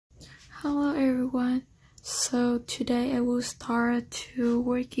Hello everyone. So today I will start to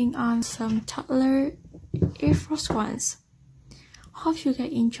working on some Toddler Air Force Ones. Hope you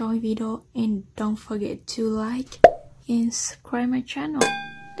guys enjoy video and don't forget to like and subscribe my channel.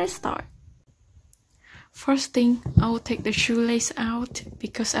 Let's start. First thing, I will take the shoelace out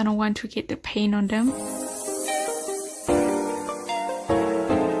because I don't want to get the paint on them.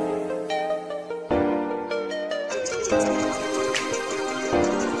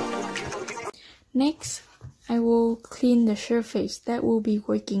 Next, I will clean the surface that we'll be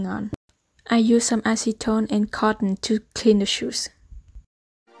working on. I use some acetone and cotton to clean the shoes.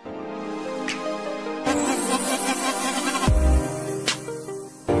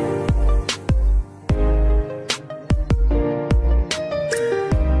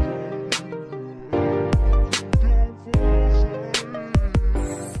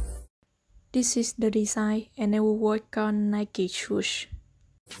 This is the design and I will work on Nike shoes.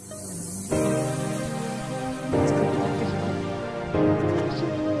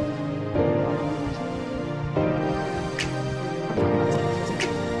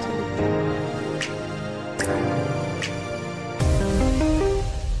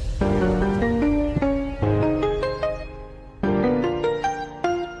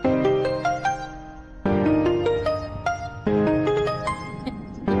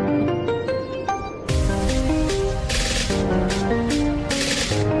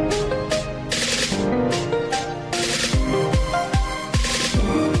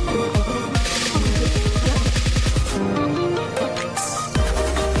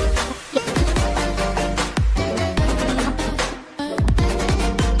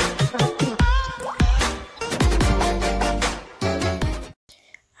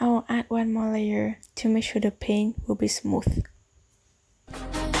 I will add one more layer to make sure the paint will be smooth.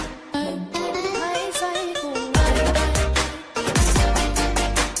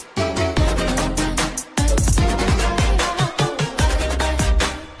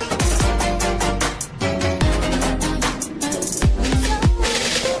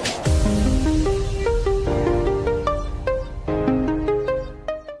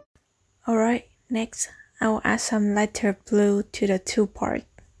 Alright, next I will add some lighter blue to the two part.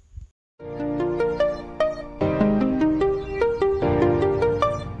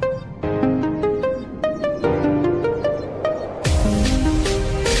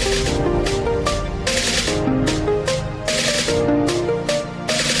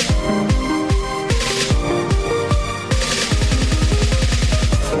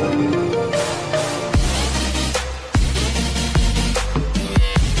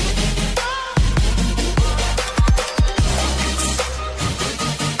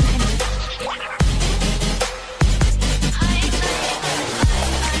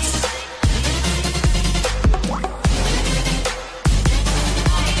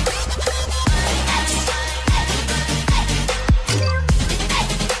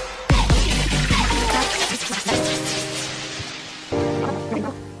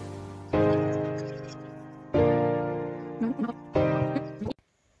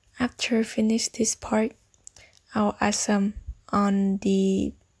 After finish this part, I'll add some on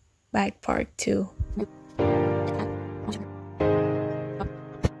the back part too.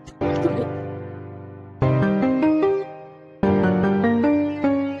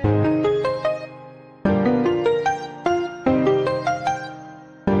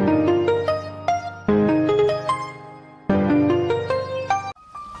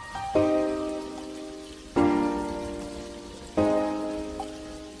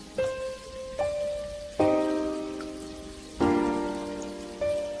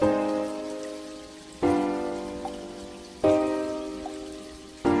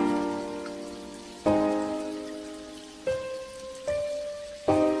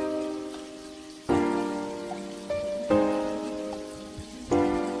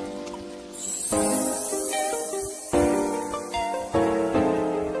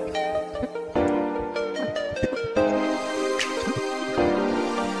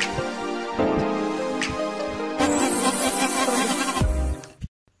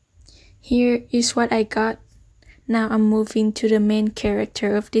 Here is what I got. Now I'm moving to the main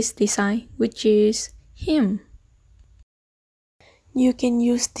character of this design, which is him. You can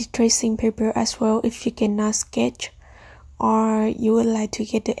use the tracing paper as well if you cannot sketch or you would like to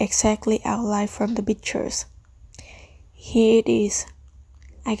get the exactly outline from the pictures. Here it is.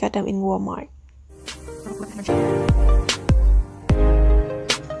 I got them in Walmart.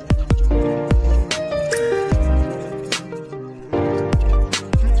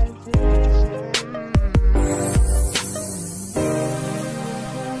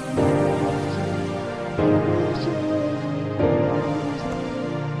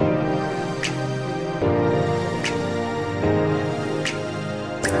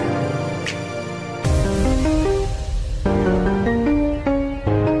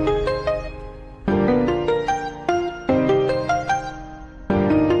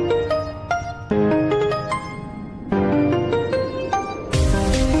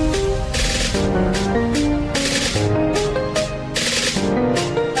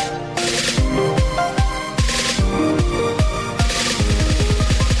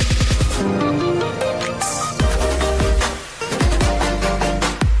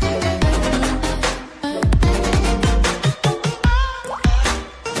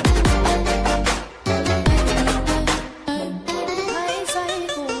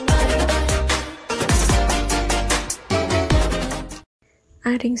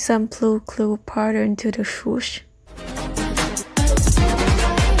 Adding some blue glue pattern to the swoosh.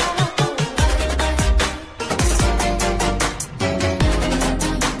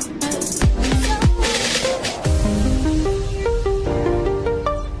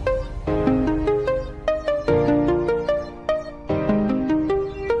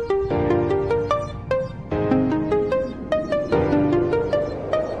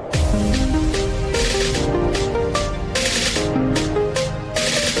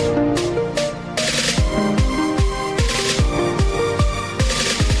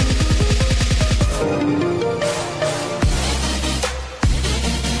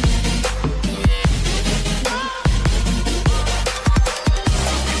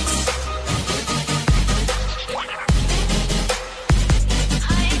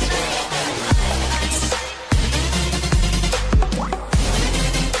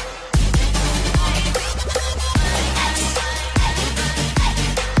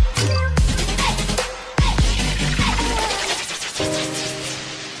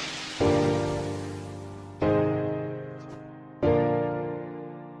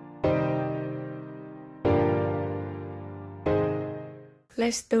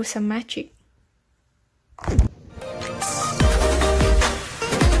 Let's do some magic.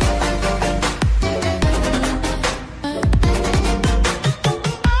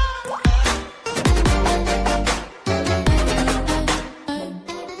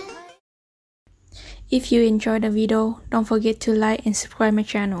 If you enjoyed the video, don't forget to like and subscribe my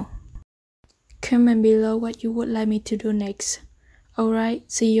channel. Comment below what you would like me to do next.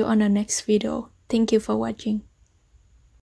 Alright, see you on the next video. Thank you for watching.